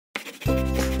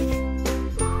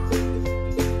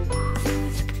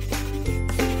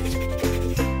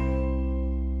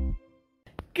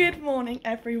morning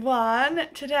everyone.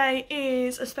 Today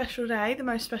is a special day, the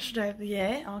most special day of the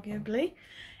year, arguably.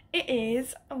 It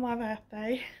is my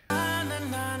birthday.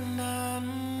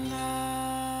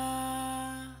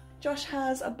 Josh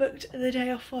has booked the day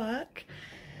off work.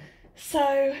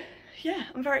 So yeah,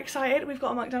 I'm very excited. We've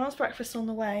got a McDonald's breakfast on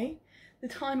the way. The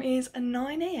time is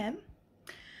 9 AM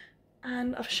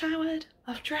and I've showered,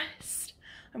 I've dressed,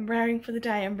 I'm raring for the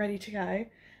day, I'm ready to go.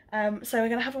 So we're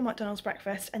going to have a McDonald's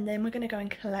breakfast and then we're going to go and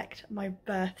collect my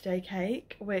birthday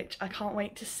cake, which I can't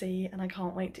wait to see and I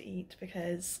can't wait to eat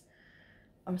because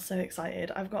I'm so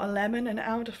excited. I've got a lemon and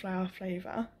elderflower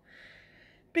flavour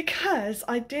because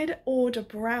I did order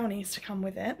brownies to come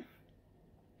with it.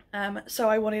 So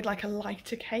I wanted like a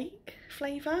lighter cake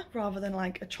flavour rather than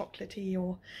like a chocolatey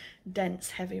or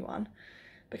dense heavy one,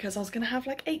 because I was going to have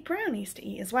like 8 brownies to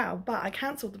eat as well, but I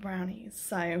cancelled the brownies.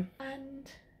 So, and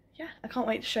yeah, I can't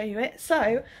wait to show you it.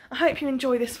 So I hope you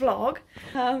enjoy this vlog.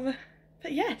 But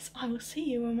yes, I will see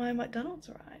you when my McDonald's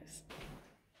arrives.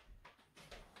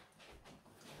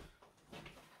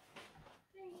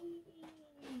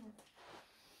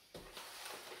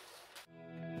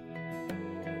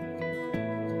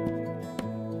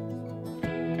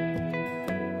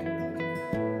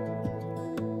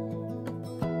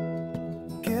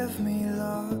 Give me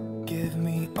love, give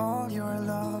me all your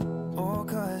love, oh,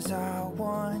 'cause I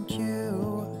want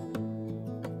you.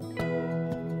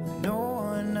 No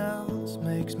one else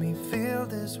makes me feel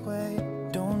this way,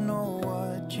 don't know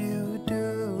what you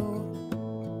do.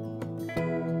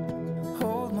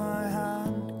 Hold my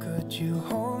hand, could you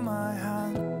hold my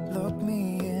hand, look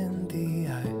me in the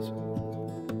eyes.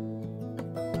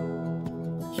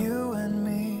 You and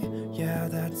me, yeah,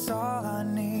 that's all I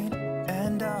need,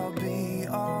 and I'll be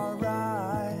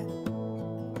alright.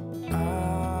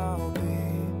 I'll be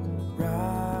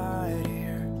right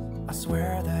here. I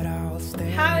swear that I'll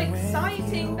stay. How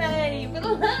exciting, babe!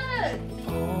 Look!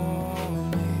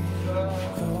 Hold me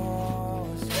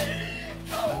close.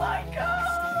 Oh my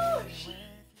gosh!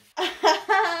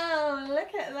 Oh,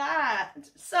 look at that!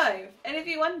 So, any of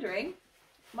you wondering,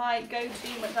 my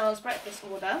go-to McDonald's breakfast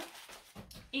order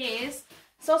is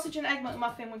sausage and egg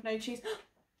McMuffin with no cheese.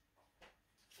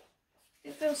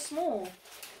 It feels small.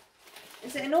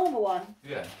 Is it a normal one?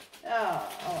 Yeah.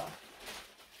 Oh.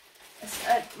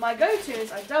 My go-to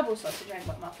is a double sausage egg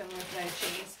McMuffin with no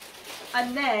cheese,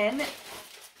 and then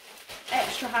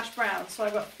extra hash browns. So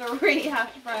I've got 3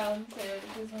 hash browns here,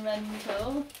 which is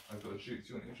mental. I've got a juice.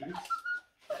 You want your juice?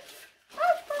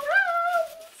 Hash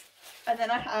browns! And then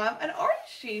I have an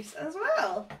orange juice as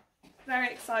well. Very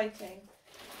exciting.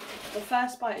 The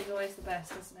first bite is always the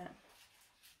best, isn't it?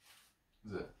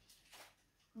 Is it?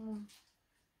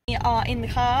 We are in the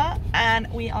car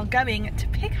and we are going to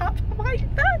pick up my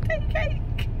birthday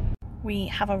cake. We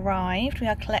have arrived, we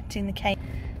are collecting the cake.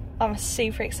 I'm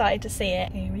super excited to see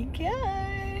it. Here we go.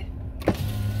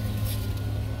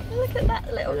 Look at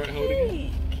that little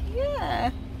cake.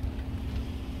 Yeah.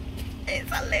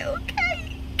 It's a little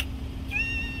cake.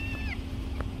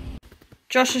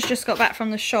 Josh has just got back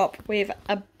from the shop with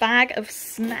a bag of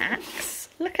snacks.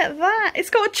 Look at that. It's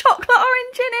got a chocolate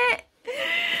orange in it.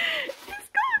 It's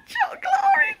got a chocolate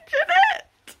orange in it.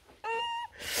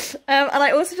 And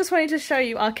I also just wanted to show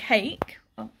you our cake.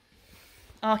 Oh,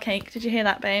 our cake. Did you hear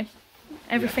that, babe?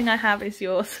 Everything I have is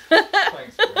yours.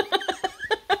 Thanks, babe.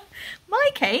 My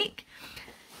cake.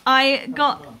 I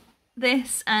got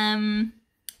this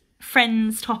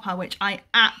Friends topper, which I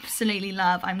absolutely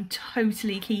love. I'm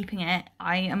totally keeping it.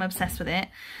 I am obsessed with it.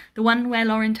 The one where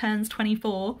Lauren turns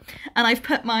 24. And I've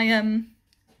put my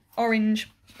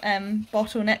orange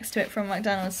bottle next to it from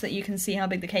McDonald's so that you can see how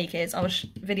big the cake is. I was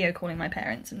video calling my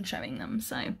parents and showing them.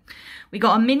 So we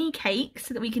got a mini cake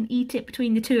so that we can eat it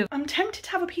between the two of us. I'm tempted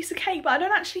to have a piece of cake, but I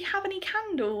don't actually have any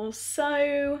candles,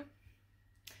 so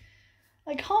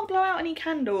I can't blow out any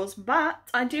candles, but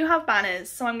I do have banners,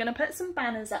 so I'm going to put some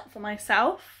banners up for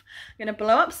myself. I'm going to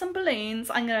blow up some balloons.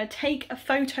 I'm going to take a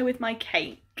photo with my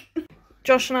cake.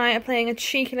 Josh and I are playing a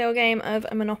cheeky little game of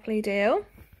a Monopoly Deal.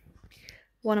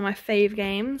 One of my fave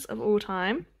games of all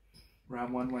time.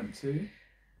 Round 1 went to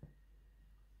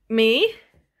me.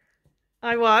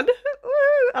 I won.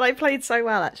 Woo! And I played so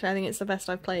well, actually. I think it's the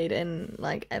best I've played in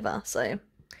like ever. So,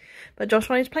 but Josh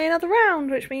wanted to play another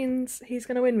round, which means he's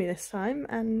going to win me this time,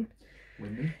 and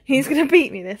he's going to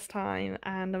beat me this time,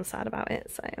 and I'm sad about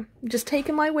it. So I'm just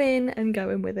taking my win and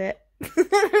going with it.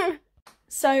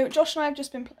 So Josh and I have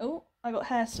just been. Oh, I got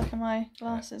hair stuck in my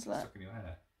glasses. Look. Stuck in your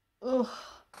hair. Ugh.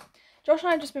 Josh and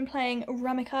I have just been playing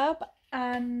Rummy Cub,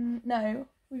 and no,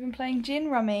 we've been playing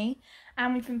Gin Rummy,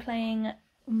 and we've been playing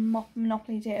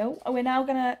Monopoly deal. We're now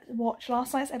gonna watch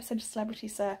last night's episode of Celebrity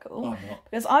Circle. I'm not.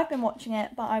 Because I've been watching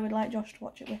it, but I would like Josh to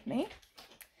watch it with me.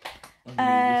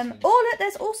 I'm Oh look,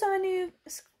 there's also a new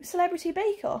Celebrity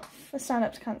Bake Off for Stand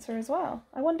Up to Cancer as well.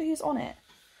 I wonder who's on it.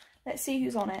 Let's see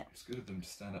who's on it. It's good of them to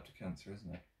stand up to cancer,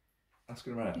 isn't it? That's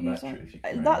going to run out of Who's battery on? if you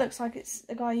can. That looks like it's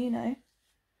a guy you know.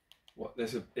 What?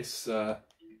 It's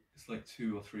like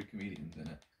 2 or 3 comedians in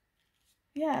it.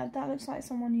 Yeah, that looks like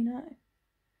someone you know.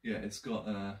 Yeah, it's got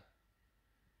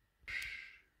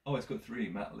oh, it's got 3.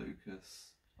 Matt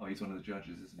Lucas. Oh, he's one of the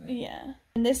judges, isn't he? Yeah.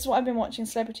 And this is what I've been watching,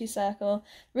 Celebrity Circle.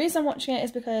 The reason I'm watching it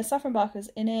is because Saffron Barker's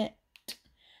in it.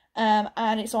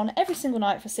 And it's on every single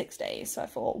night for 6 days. So I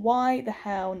thought, why the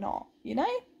hell not? You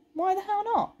know? Why the hell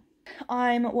not?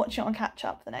 I'm watching it on catch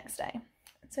up the next day.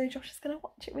 So Josh is going to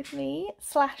watch it with me,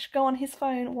 / go on his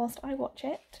phone whilst I watch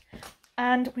it.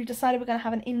 And we've decided we're going to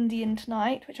have an Indian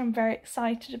tonight, which I'm very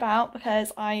excited about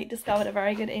because I discovered a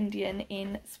very good Indian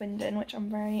in Swindon, which I'm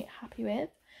very happy with.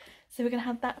 So we're going to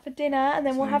have that for dinner, and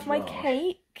then we'll have my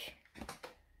cake,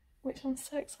 which I'm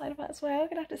so excited about as well. We're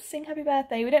going to have to sing happy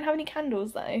birthday. We don't have any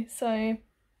candles though, so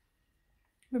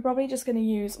we're probably just going to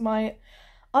use my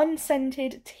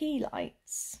unscented tea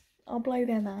lights. I'll blow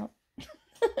them out.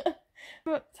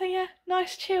 So yeah,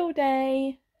 nice chill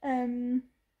day. Loving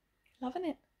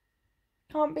it.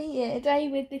 Can't beat it. A day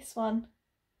with this one.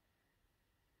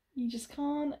 You just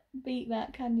can't beat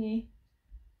that, can you?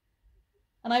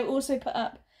 And I've also put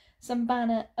up a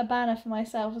banner for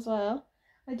myself as well.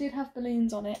 I did have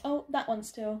balloons on it. Oh, that one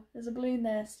still. There's a balloon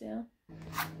there still.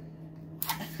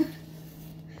 Let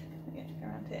me go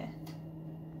around here.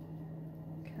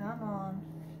 Come on.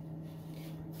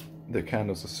 The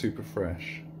candles are super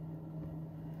fresh.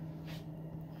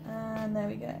 And there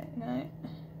we go. No.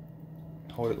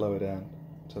 Hold it lower down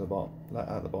to the bottom.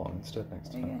 At the bottom instead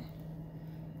next time.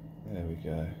 There we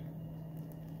go.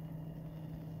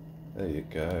 There you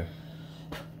go.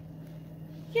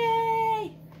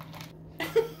 Yay!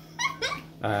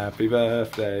 Happy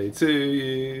birthday to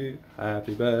you.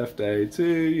 Happy birthday to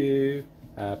you.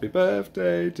 Happy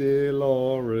birthday, dear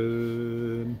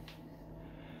Lauren.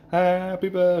 Happy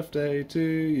birthday to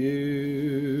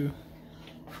you.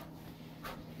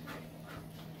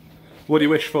 What do you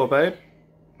wish for, babe?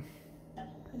 I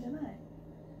don't know.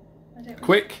 I don't.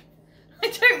 Quick! I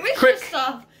don't wish Quick. for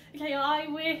stuff. Okay, I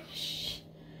wish.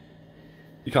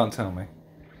 You can't tell me.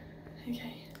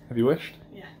 Okay. Have you wished?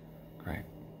 Yeah. Great.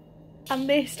 And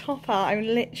this topper, I'm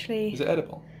literally. Is it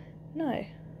edible? No.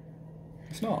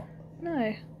 It's not.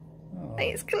 No. Oh.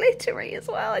 It's glittery as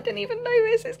well. I didn't even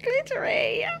notice it's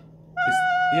glittery.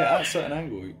 Yeah, at a certain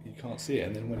angle you can't see it,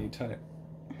 and then when you turn it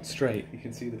straight, you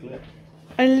can see the glitter.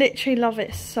 I literally love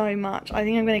it so much. I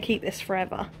think I'm going to keep this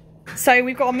forever. So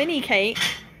we've got a mini cake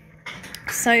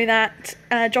so that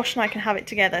Josh and I can have it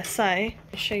together. So I'll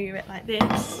show you it like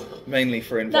this. Mainly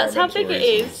for environmental That's how big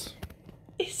reasons.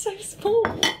 it is. It's so small.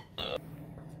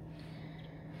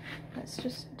 Let's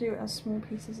just do it as small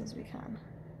pieces as we can.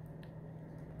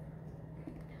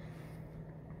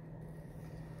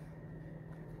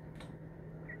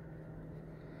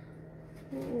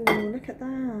 Oh, look at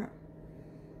that.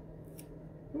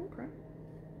 Oh, crap.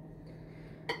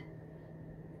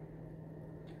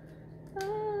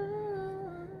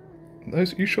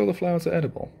 You sure the flowers are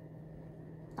edible?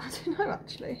 I don't know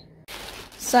actually.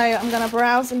 So I'm going to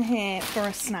browse in here for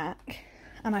a snack,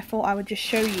 and I thought I would just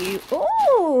show you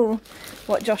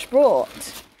what Josh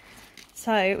brought.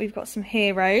 So we've got some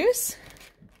Heroes,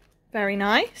 very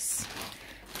nice.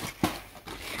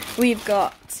 We've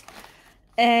got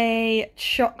a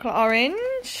chocolate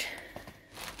orange.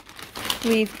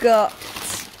 We've got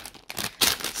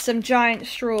some giant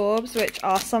straws, which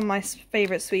are some of my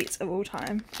favourite sweets of all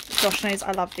time. Josh knows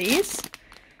I love these,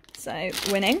 so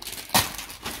winning.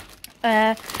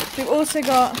 We've also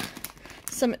got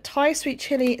some Thai sweet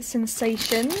chili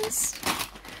sensations.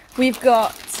 We've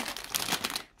got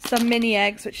some mini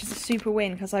eggs, which is a super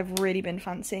win because I've really been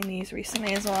fancying these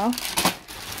recently as well.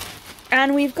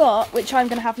 And we've got, which I'm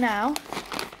going to have now,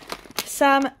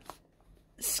 some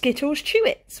Skittles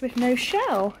Chewits with no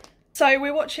shell. So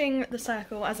we're watching The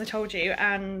Circle, as I told you,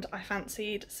 and I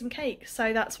fancied some cake,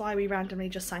 so that's why we randomly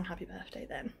just sang happy birthday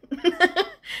then.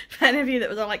 For any of you that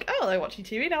was all like, oh, they're watching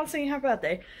TV, now singing happy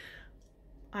birthday.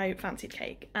 I fancied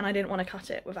cake, and I didn't want to cut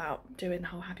it without doing the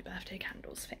whole happy birthday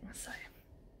candles thing, so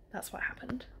that's what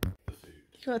happened.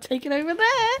 You gotta take it over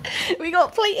there. We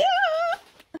got plate.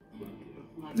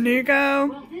 New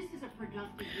girl.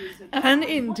 An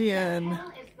Indian.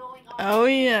 Oh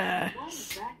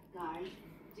yes.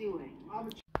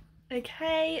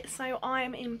 Okay, so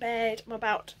I'm in bed. I'm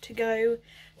about to go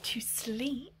to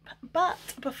sleep. But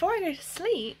before I go to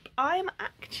sleep, I'm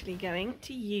actually going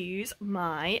to use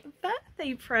my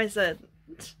birthday present.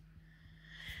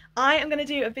 I am going to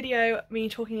do a video me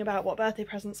talking about what birthday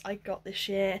presents I got this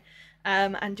year,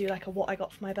 and do like a what I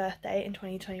got for my birthday in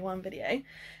 2021 video.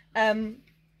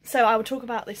 So I will talk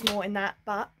about this more in that,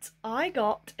 but I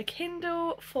got a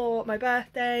Kindle for my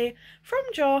birthday from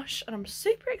Josh and I'm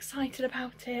super excited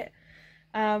about it.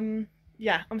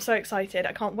 Yeah, I'm so excited.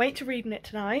 I can't wait to read in it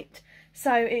tonight.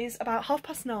 So it is about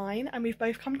 9:30 and we've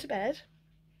both come to bed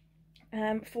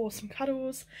for some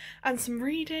cuddles and some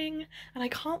reading, and I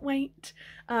can't wait.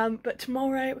 But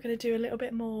tomorrow we're going to do a little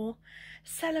bit more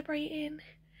celebrating,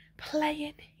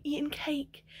 playing, eating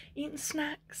cake, eating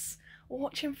snacks,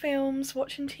 watching films,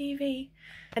 watching TV,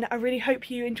 and I really hope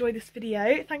you enjoy this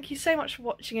video. Thank you so much for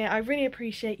watching it. I really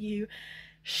appreciate you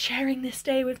sharing this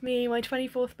day with me, my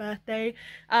 24th birthday.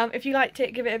 If you liked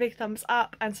it, give it a big thumbs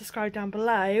up and subscribe down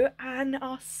below, and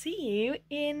I'll see you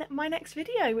in my next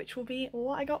video, which will be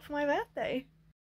what I got for my birthday.